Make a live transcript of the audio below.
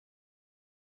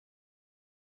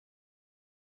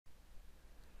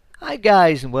Hi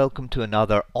guys, and welcome to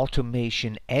another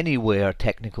Automation Anywhere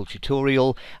technical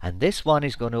tutorial, and this one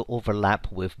is going to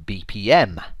overlap with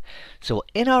BPM. So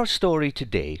in our story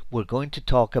today we're going to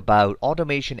talk about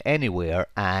Automation Anywhere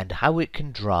and how it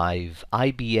can drive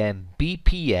IBM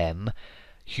BPM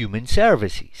human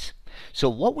services. So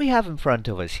what we have in front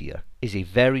of us here is a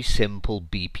very simple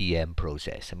BPM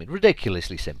process. I mean,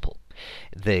 ridiculously simple.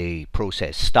 The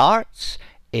process starts,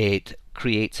 it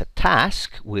creates a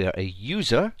task where a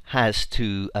user has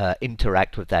to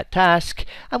interact with that task,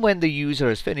 and when the user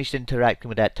has finished interacting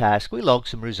with that task, we log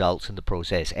some results and the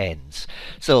process ends.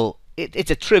 So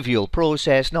it's a trivial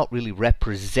process, not really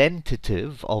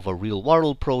representative of a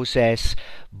real-world process,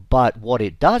 but what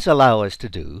it does allow us to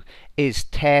do is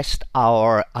test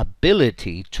our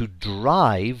ability to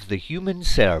drive the human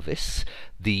service,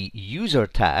 the user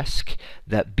task,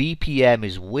 that BPM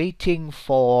is waiting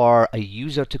for a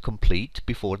user to complete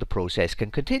before the process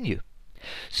can continue.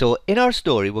 So in our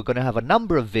story we're going to have a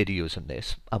number of videos on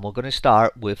this, and we're going to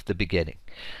start with the beginning.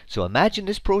 So imagine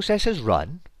this process has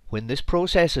run. When this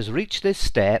process has reached this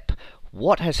step,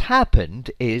 what has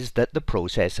happened is that the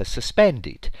process has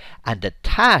suspended and a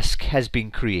task has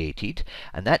been created,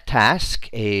 and that task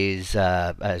is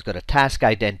has got a task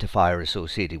identifier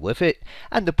associated with it,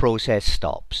 and the process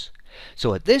stops.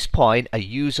 So at this point a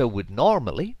user would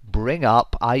normally bring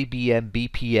up IBM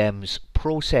BPM's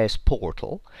process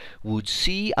portal, would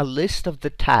see a list of the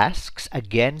tasks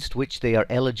against which they are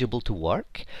eligible to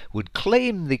work, would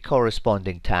claim the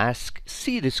corresponding task,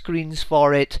 see the screens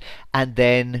for it, and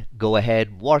then go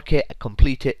ahead, work it,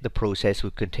 complete it, the process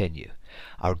would continue.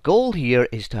 Our goal here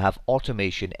is to have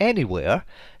Automation Anywhere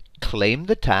claim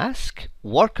the task,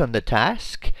 work on the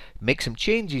task, make some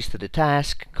changes to the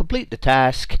task, complete the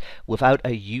task without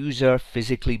a user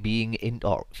physically being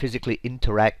physically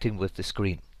interacting with the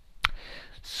screen.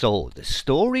 So the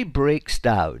story breaks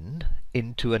down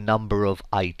into a number of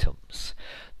items.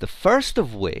 The first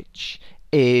of which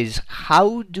is,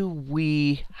 how do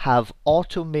we have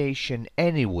Automation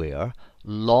Anywhere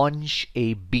launch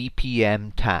a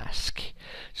BPM task?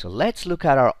 So let's look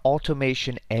at our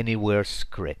Automation Anywhere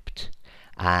script.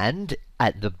 And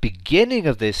at the beginning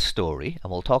of this story,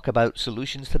 and we'll talk about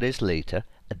solutions to this later,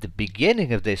 at the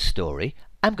beginning of this story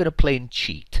I'm going to plain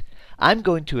cheat. I'm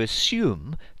going to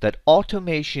assume that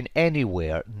Automation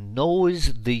Anywhere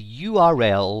knows the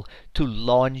URL to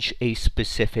launch a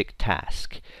specific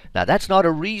task. Now that's not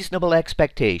a reasonable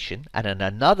expectation, and in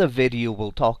another video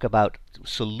we'll talk about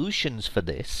solutions for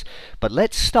this, but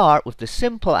let's start with the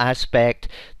simple aspect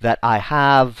that I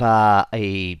have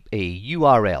a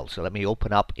URL. So let me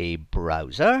open up a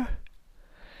browser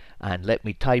and let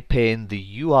me type in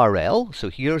the URL. So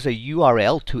here's a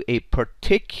URL to a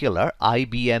particular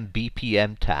IBM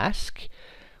BPM task.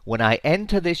 When I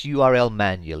enter this URL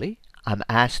manually, I'm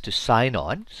asked to sign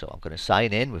on. So I'm going to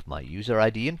sign in with my user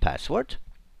ID and password.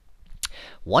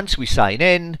 Once we sign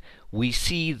in, we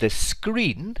see the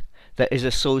screen that is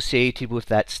associated with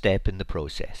that step in the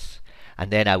process. And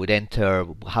then I would enter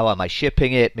how am I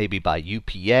shipping it, maybe by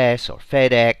UPS or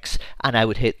FedEx, and I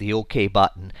would hit the OK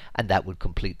button, and that would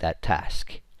complete that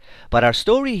task. But our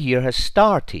story here has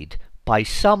started by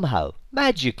somehow,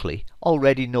 magically,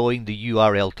 already knowing the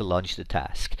URL to launch the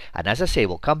task. And as I say,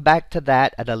 we'll come back to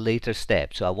that at a later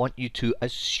step. So I want you to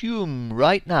assume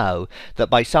right now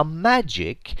that by some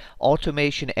magic,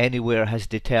 Automation Anywhere has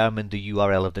determined the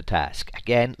URL of the task.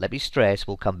 Again, let me stress,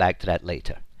 we'll come back to that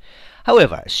later.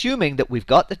 However, assuming that we've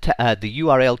got the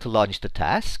URL to launch the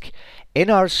task,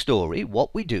 in our story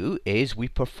what we do is we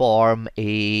perform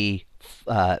a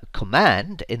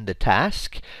command in the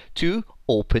task to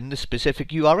open the specific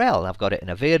URL. I've got it in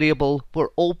a variable. We're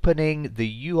opening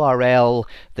the URL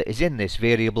that is in this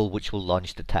variable which will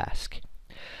launch the task.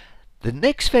 The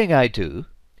next thing I do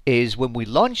is when we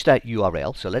launch that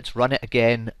URL, so let's run it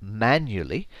again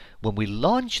manually. When we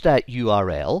launch that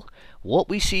URL, what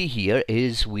we see here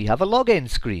is we have a login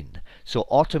screen. So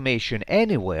Automation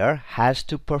Anywhere has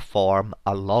to perform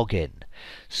a login.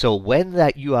 So when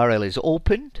that URL is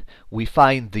opened, we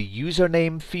find the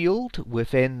username field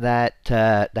within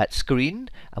that screen,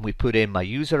 and we put in my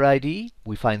user ID.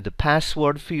 We find the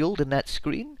password field in that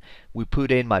screen. We put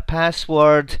in my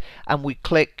password, and we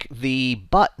click the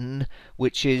button,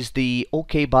 which is the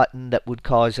OK button that would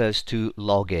cause us to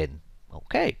log in.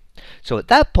 Okay, so at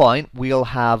that point we'll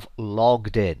have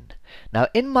logged in. Now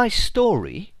in my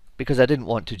story, because I didn't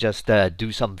want to just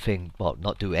do something, well,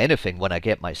 not do anything when I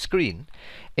get my screen,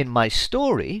 in my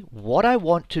story what I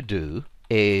want to do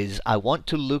is I want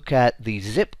to look at the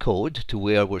zip code to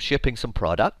where we're shipping some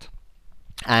product,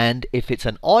 and if it's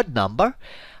an odd number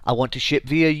I want to ship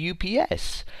via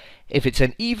UPS. If it's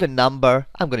an even number,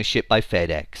 I'm going to ship by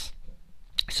FedEx.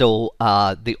 So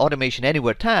the Automation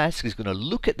Anywhere task is going to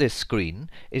look at this screen,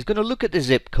 is going to look at the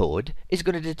zip code, is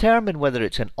going to determine whether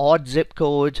it's an odd zip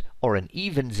code or an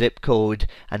even zip code,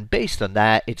 and based on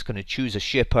that it's going to choose a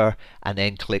shipper and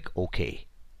then click OK.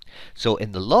 So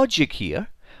in the logic here,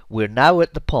 we're now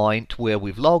at the point where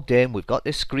we've logged in, we've got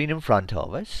this screen in front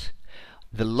of us.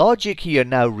 The logic here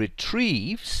now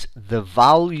retrieves the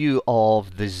value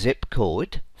of the zip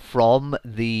code from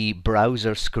the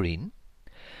browser screen.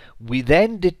 We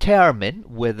then determine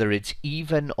whether it's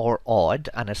even or odd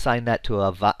and assign that to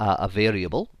a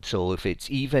variable. So if it's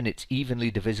even, it's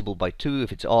evenly divisible by 2.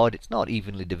 If it's odd, it's not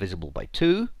evenly divisible by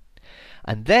 2.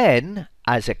 And then,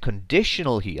 as a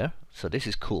conditional here, so this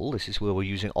is cool, this is where we're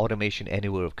using Automation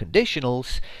Anywhere of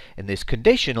conditionals. In this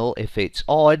conditional, if it's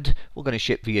odd, we're going to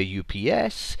ship via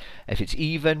UPS. If it's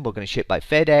even, we're going to ship by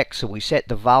FedEx. So we set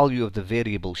the value of the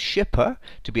variable shipper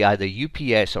to be either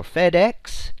UPS or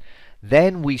FedEx.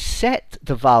 Then we set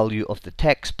the value of the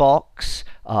text box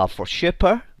for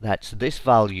shipper, that's this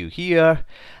value here,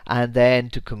 and then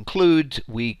to conclude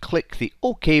we click the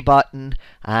OK button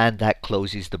and that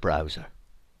closes the browser.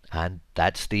 And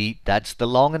that's the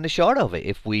long and the short of it.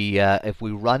 If we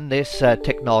run this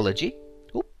technology,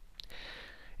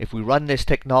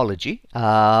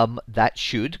 that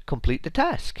should complete the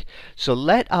task. So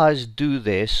let us do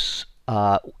this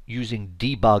using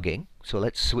debugging. So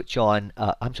let's switch on,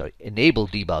 enable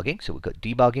debugging. So we've got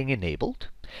debugging enabled,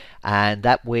 and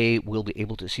that way we'll be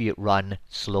able to see it run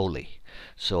slowly.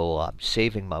 So I'm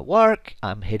saving my work,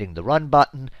 I'm hitting the run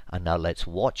button, and now let's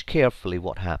watch carefully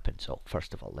what happens. So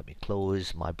first of all, let me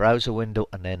close my browser window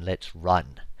and then let's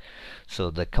run.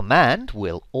 So the command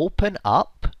will open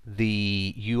up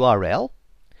the URL.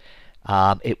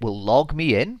 It will log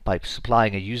me in by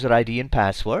supplying a user ID and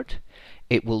password.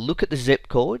 It will look at the zip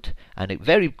code, and it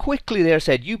very quickly there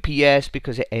said UPS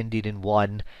because it ended in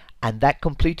 1, and that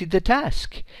completed the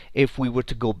task. If we were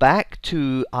to go back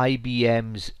to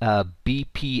IBM's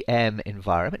BPM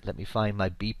environment, let me find my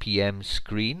BPM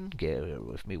screen, bear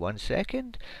with me 1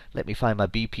 second. Let me find my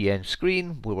BPM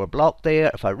screen, we were blocked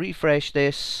there. If I refresh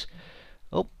this,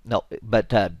 oh no,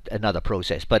 but another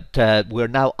process, but we're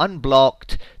now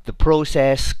unblocked, the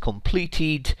process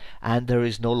completed, and there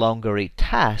is no longer a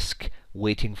task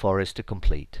waiting for us to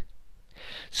complete.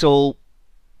 So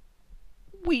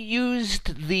we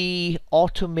used the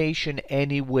Automation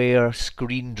Anywhere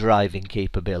screen driving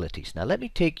capabilities. Now let me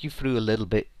take you through a little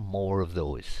bit more of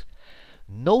those.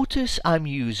 Notice I'm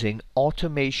using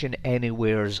Automation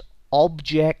Anywhere's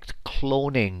object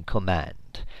cloning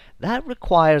command. That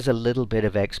requires a little bit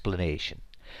of explanation.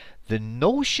 The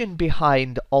notion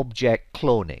behind object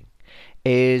cloning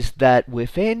is that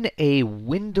within a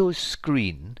Windows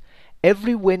screen,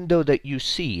 every window that you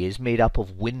see is made up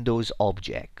of Windows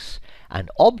objects.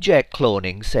 And object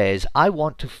cloning says I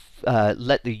want to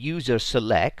let the user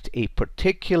select a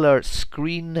particular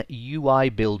screen UI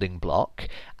building block,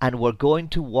 and we're going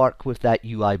to work with that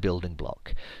UI building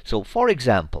block. So for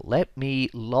example, let me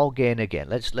log in again.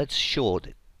 Let's show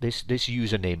this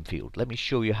username field. Let me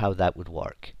show you how that would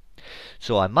work.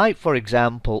 So I might, for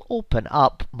example, open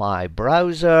up my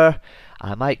browser.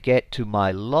 I might get to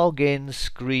my login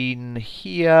screen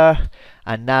here,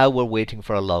 and now we're waiting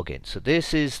for a login. So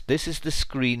this is the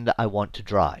screen that I want to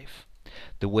drive.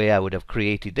 The way I would have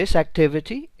created this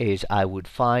activity is I would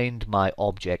find my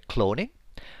object cloning.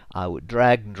 I would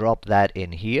drag and drop that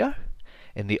in here.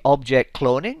 In the object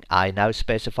cloning, I now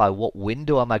specify what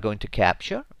window am I going to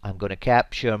capture. I'm going to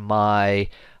capture my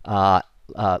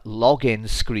login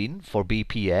screen for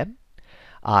BPM.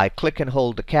 I click and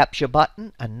hold the capture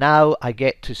button, and now I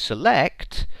get to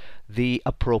select the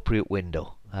appropriate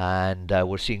window. And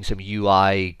we're seeing some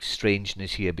UI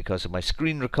strangeness here because of my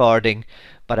screen recording,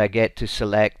 but I get to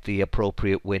select the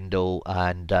appropriate window,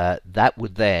 and that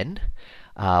would then,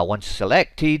 once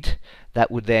selected,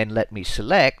 that would then let me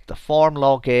select the form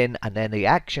login, and then the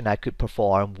action I could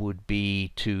perform would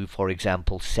be to, for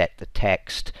example, set the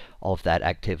text of that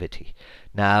activity.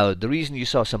 Now, the reason you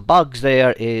saw some bugs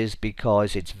there is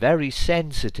because it's very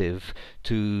sensitive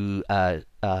to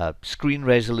screen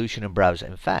resolution in browser.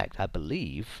 In fact, I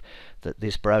believe that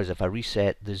this browser, if I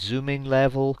reset the zooming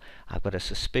level, I've got a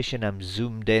suspicion I'm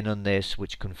zoomed in on this,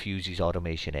 which confuses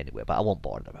Automation Anywhere, but I won't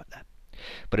bother about that.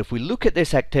 But if we look at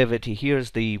this activity,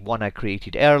 here's the one I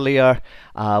created earlier.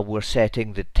 We're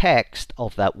setting the text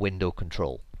of that window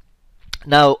control.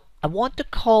 Now, I want to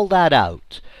call that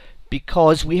out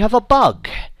because we have a bug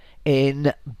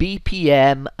in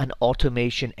BPM and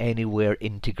Automation Anywhere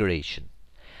integration.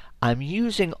 I'm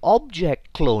using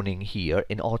object cloning here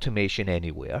in Automation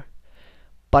Anywhere,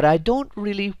 but I don't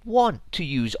really want to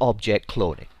use object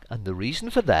cloning. And the reason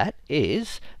for that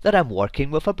is that I'm working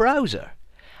with a browser.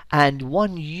 And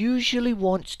one usually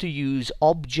wants to use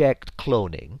object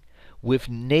cloning with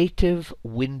native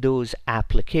Windows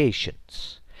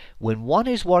applications. When one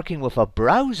is working with a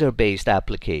browser-based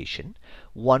application,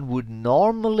 one would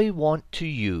normally want to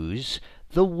use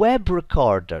the web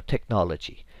recorder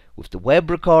technology. With the web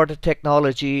recorder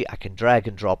technology, I can drag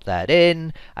and drop that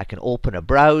in, I can open a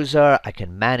browser, I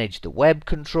can manage the web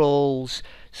controls,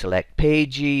 select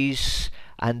pages,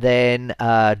 and then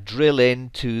drill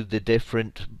into the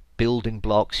different building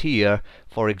blocks here,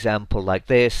 for example like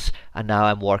this, and now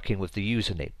I'm working with the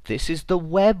username. This is the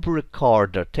web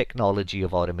recorder technology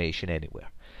of Automation Anywhere.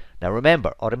 Now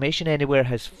remember, Automation Anywhere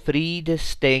has 3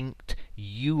 distinct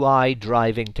UI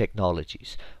driving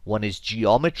technologies. One is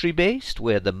geometry based,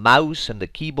 where the mouse and the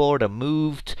keyboard are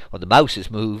moved, or the mouse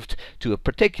is moved to a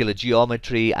particular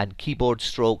geometry and keyboard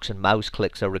strokes and mouse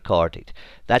clicks are recorded.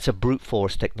 That's a brute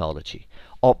force technology.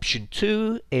 Option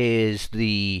 2 is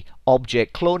the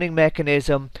object cloning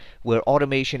mechanism, where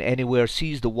Automation Anywhere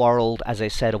sees the world as a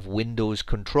set of Windows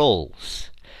controls.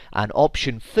 And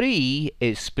option 3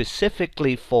 is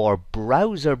specifically for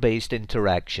browser-based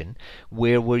interaction,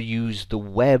 where we use the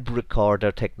web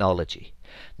recorder technology.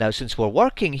 Now, since we're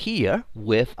working here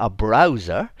with a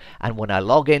browser, and when I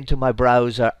log into my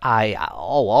browser,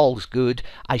 all's good,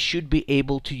 I should be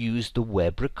able to use the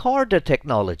web recorder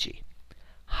technology.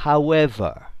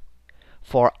 However,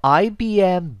 for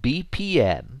IBM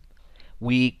BPM,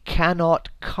 we cannot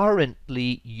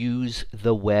currently use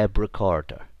the web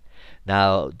recorder.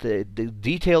 Now, the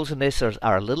details in this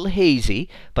are a little hazy,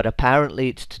 but apparently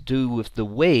it's to do with the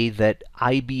way that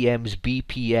IBM's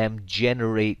BPM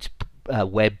generates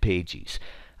web pages.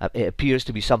 It appears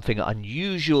to be something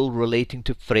unusual relating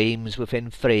to frames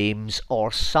within frames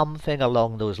or something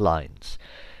along those lines.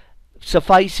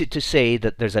 Suffice it to say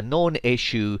that there's a known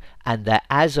issue, and that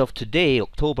as of today,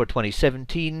 October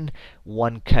 2017,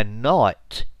 one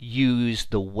cannot use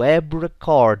the web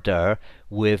recorder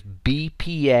with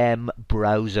BPM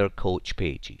browser coach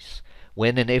pages.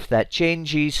 When and if that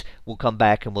changes, we'll come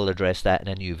back and we'll address that in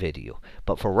a new video.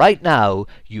 But for right now,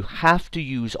 you have to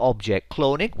use object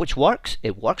cloning, which works.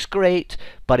 It works great,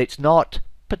 but it's not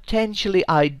potentially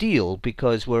ideal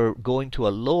because we're going to a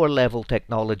lower level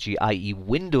technology, i.e.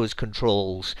 Windows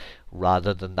controls,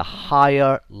 rather than the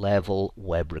higher level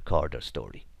web recorder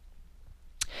story.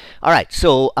 Alright,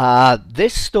 so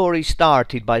this story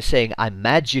started by saying I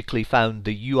magically found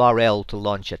the URL to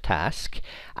launch a task,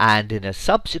 and in a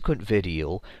subsequent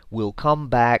video we'll come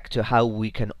back to how we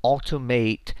can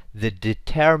automate the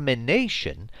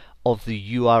determination of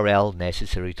the URL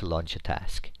necessary to launch a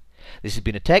task. This has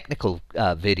been a technical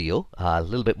video, a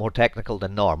little bit more technical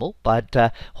than normal,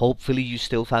 but hopefully you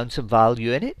still found some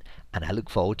value in it, and I look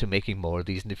forward to making more of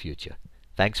these in the future.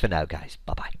 Thanks for now, guys.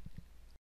 Bye-bye.